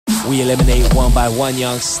We eliminate one by one,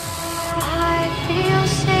 youngs. I feel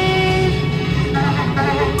safe.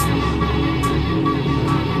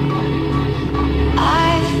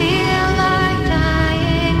 I feel like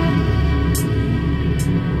dying.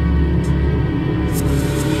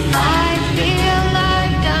 I feel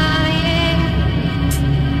like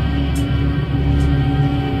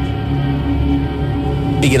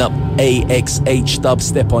dying. Bigging up AxH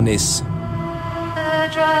dubstep on this.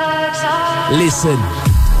 Listen.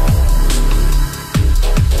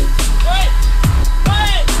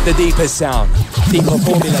 The deepest sound, deeper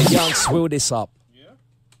formula, young, swill this up. Yeah.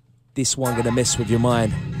 This one gonna mess with your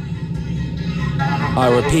mind. I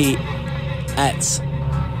repeat, at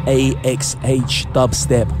AxH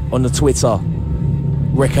dubstep on the Twitter.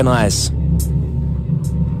 Recognize.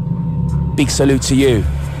 Big salute to you.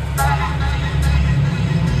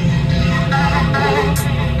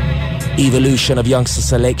 Evolution of youngster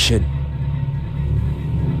selection.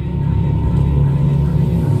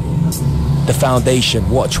 The foundation,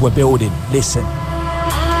 watch, we're building, listen.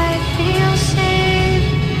 I feel safe.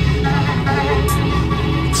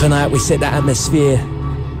 Tonight we set the atmosphere.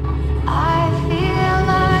 I feel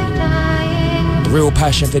like dying. Real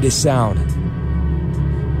passion for this sound.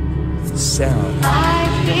 Sound. I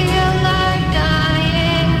feel like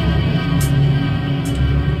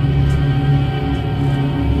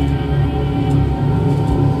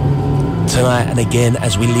dying. Tonight and again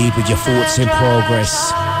as we lead with your thoughts in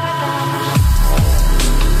progress.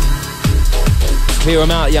 Clear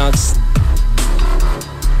them out, youngs.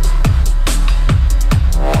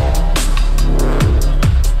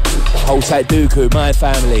 Hold tight, Dooku, my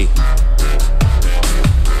family.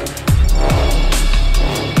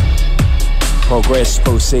 Progress,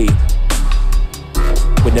 proceed.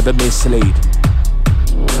 We never mislead.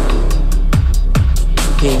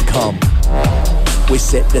 Income. We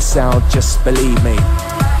set the sound, just believe me.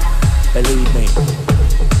 Believe me.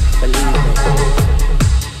 Believe me.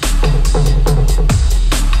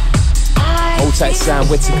 Hold tight, Sam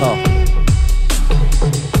Whittaker.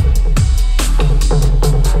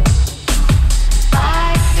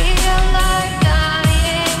 I feel like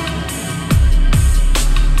dying.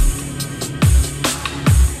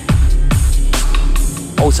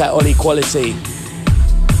 Hold tight, Ollie Quality.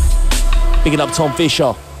 Bigging up Tom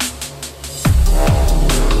Fisher.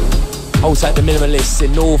 Hold tight, the Minimalists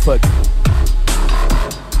in Norfolk.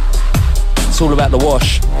 It's all about the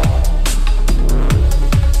wash.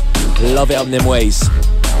 Love it up them ways.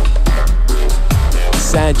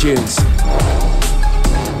 Sand dunes.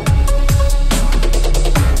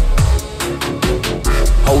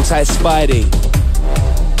 Hold tight, Spidey.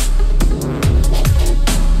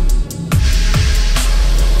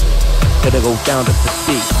 Gonna go down to the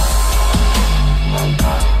deep.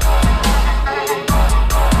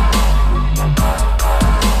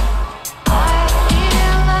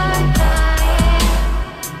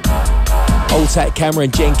 Hold tight,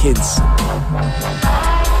 Cameron Jenkins.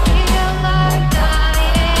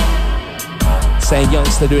 Saying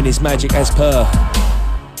youngster doing his magic as per.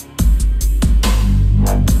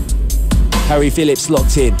 Harry Phillips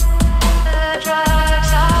locked in.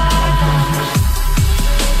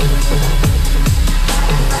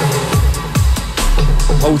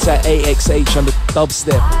 Hold tight, AxH on the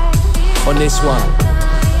dubstep on this one.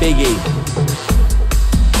 Biggie.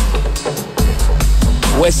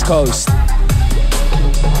 West Coast.